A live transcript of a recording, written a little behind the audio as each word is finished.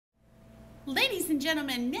Ladies and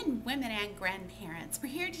gentlemen, men, women, and grandparents, we're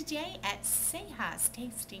here today at Ceja's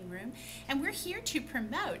Tasting Room, and we're here to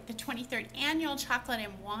promote the 23rd Annual Chocolate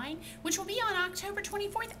and Wine, which will be on October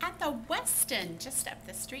 24th at the Westin, just up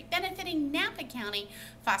the street, benefiting Napa County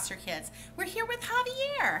foster kids. We're here with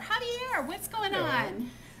Javier. Javier, what's going on?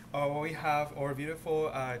 We have our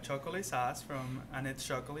beautiful chocolate sauce from Annette's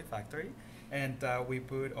Chocolate Factory, and we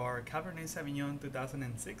put our Cabernet Sauvignon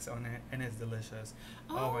 2006 on it, and it's delicious.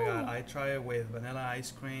 Oh my God, I try it with vanilla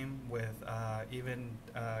ice cream, with even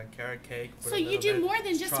carrot cake. So you do more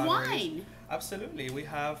than just wine? Absolutely. We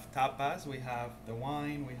have tapas, we have the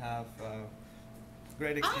wine, we have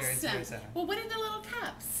great experience. Awesome. Well, what are the little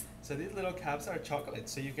cups? So these little cups are chocolate,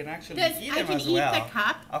 so you can actually eat I them can as eat well. the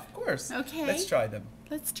cup? Of course. Okay. Let's try them.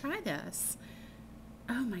 Let's try this.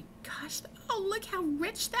 Oh my gosh. Oh, look how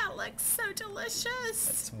rich that looks. So delicious.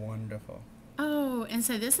 It's wonderful. Oh, and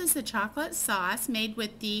so this is the chocolate sauce made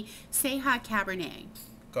with the Ceja Cabernet.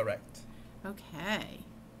 Correct. Okay.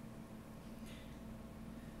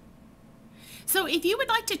 So if you would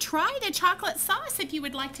like to try the chocolate sauce, if you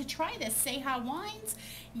would like to try the Ceja wines,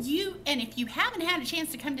 and if you haven't had a chance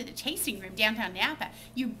to come to the tasting room downtown Napa,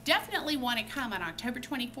 you definitely want to come on October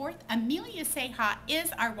 24th. Amelia Ceja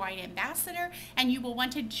is our wine ambassador, and you will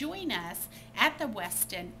want to join us at the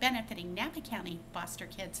Westin benefiting Napa County foster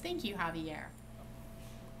kids. Thank you, Javier.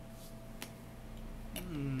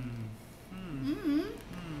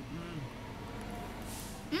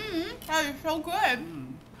 That is so good.